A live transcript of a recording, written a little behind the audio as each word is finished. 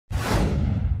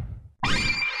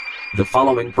The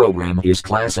following program is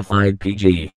classified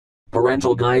PG.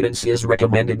 Parental guidance is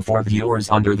recommended for viewers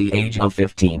under the age of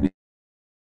 15.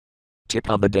 Tip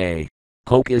of the day.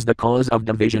 Coke is the cause of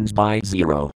divisions by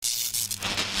 0.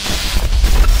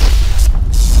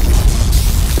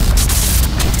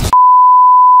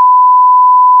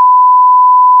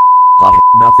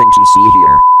 Nothing to see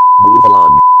here. Move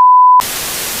along.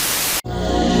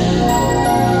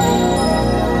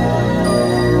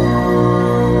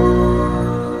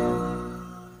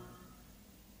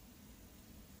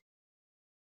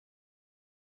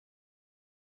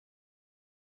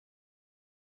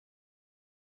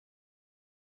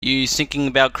 You thinking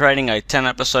about creating a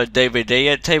 10-episode DVD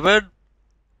yet, T-Bird?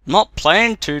 Not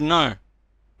planning to, no.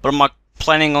 But am I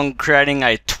planning on creating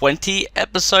a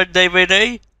 20-episode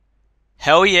DVD?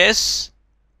 Hell yes.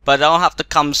 But that'll have to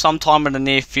come sometime in the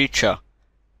near future.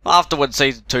 After when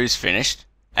Season 2 is finished.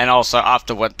 And also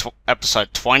after when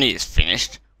Episode 20 is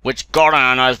finished. Which God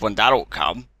only knows when that'll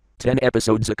come. 10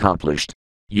 episodes accomplished.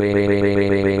 Yay,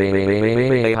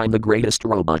 I'm the greatest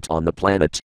robot on the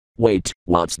planet. Wait,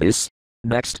 what's this?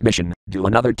 Next mission, do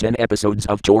another 10 episodes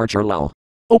of torture lol.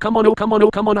 Oh come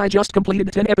on, I just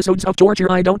completed 10 episodes of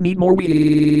torture, I don't need more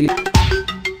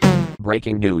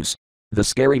Breaking news. The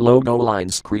scary logo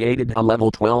lines created a level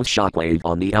 12 shockwave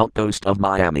on the outpost of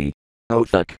Miami. Oh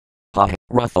fuck.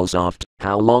 Rufflesoft,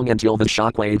 how long until the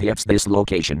shockwave hits this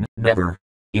location? Never.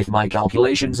 If my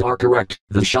calculations are correct,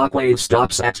 the shockwave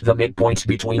stops at the midpoint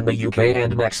between the UK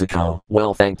and Mexico.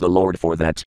 Well, thank the Lord for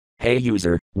that. Hey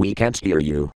user, we can't hear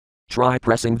you. Try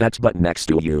pressing that button next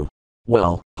to you.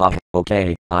 Well,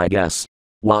 okay, I guess.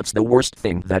 What's the worst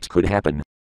thing that could happen?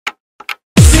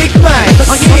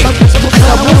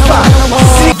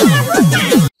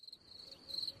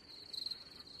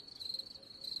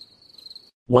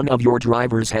 One of your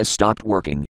drivers has stopped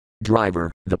working.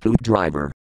 Driver, the poop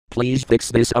driver. Please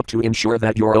fix this up to ensure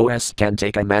that your OS can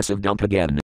take a massive dump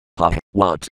again.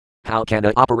 What? How can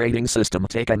an operating system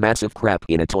take a massive crap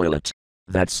in a toilet?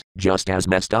 That's just as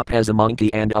messed up as a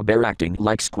monkey and a bear acting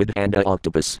like squid and a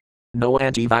octopus. No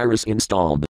antivirus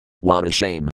installed. What a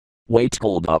shame. Wait,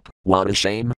 hold up, what a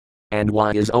shame? And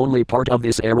why is only part of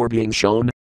this error being shown?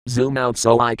 Zoom out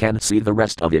so I can see the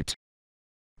rest of it.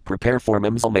 Prepare for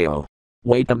Memsalmayo.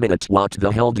 Wait a minute, what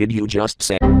the hell did you just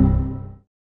say?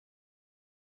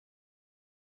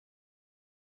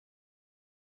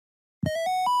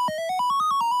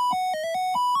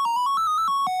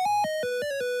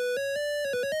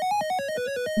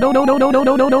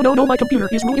 No, my computer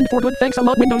is ruined for good, thanks a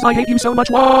lot Windows, I hate you so much.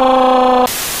 Whoa!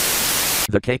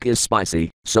 The cake is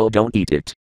spicy, so don't eat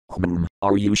it.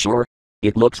 Are you sure?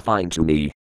 It looks fine to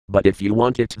me. But if you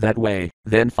want it that way,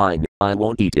 then fine, I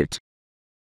won't eat it.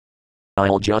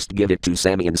 I'll just give it to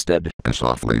Sammy instead. A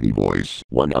soft lady voice.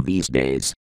 One of these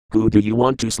days. Who do you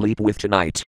want to sleep with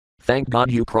tonight? Thank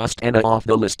God you crossed Anna off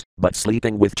the list, but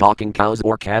sleeping with talking cows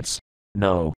or cats?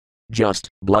 No. Just,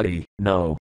 bloody,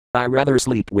 no. I'd rather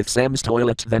sleep with Sam's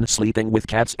toilet than sleeping with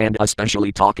cats and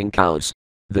especially talking cows.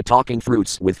 The talking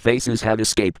fruits with faces have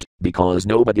escaped, because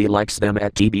nobody likes them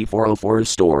at TB404's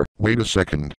store. Wait a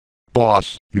second.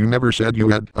 Boss, you never said you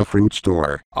had a fruit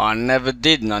store. I never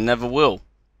did and I never will.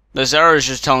 This error is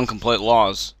just telling complete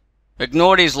lies.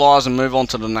 Ignore these lies and move on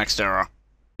to the next error.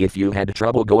 If you had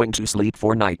trouble going to sleep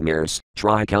for nightmares,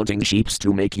 try counting sheeps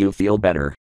to make you feel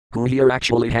better. Who here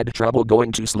actually had trouble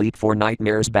going to sleep for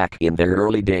nightmares back in their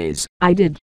early days? I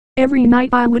did. Every night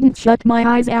I wouldn't shut my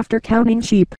eyes after counting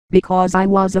sheep, because I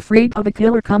was afraid of a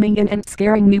killer coming in and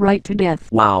scaring me right to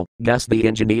death. Wow, guess the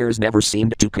engineers never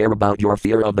seemed to care about your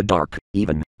fear of the dark,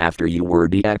 even after you were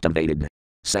deactivated.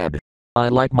 Sad. I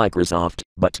like Microsoft,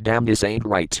 but damn this ain't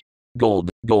right. Gold,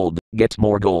 get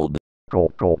more gold.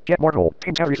 Gold, get more gold.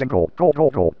 Paint everything gold.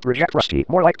 Gold. Reject rusty.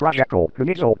 More like Project Gold. Who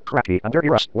needs old, crappy, and dirty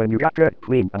rust when you got good,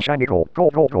 clean, and shiny gold.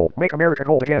 Gold. Make America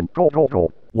gold again.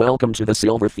 Gold. Welcome to the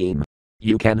silver theme.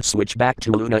 You can switch back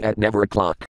to Luna at never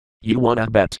o'clock. You wanna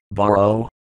bet, borrow?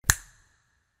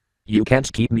 You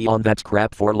can't keep me on that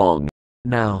crap for long.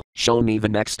 Now, show me the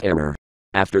next error.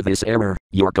 After this error,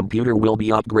 your computer will be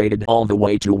upgraded all the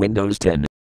way to Windows 10.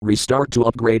 Restart to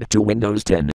upgrade to Windows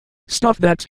 10. Stuff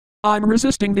that. I'm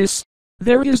resisting this.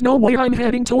 There is no way I'm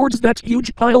heading towards that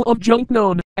huge pile of junk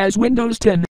known as Windows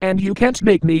 10, and you can't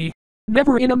make me.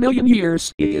 Never in a million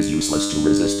years. It is useless to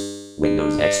resist.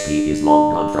 Windows XP is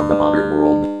long gone from the modern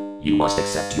world. You must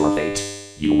accept your fate.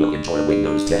 You will enjoy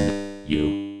Windows 10.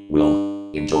 You will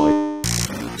enjoy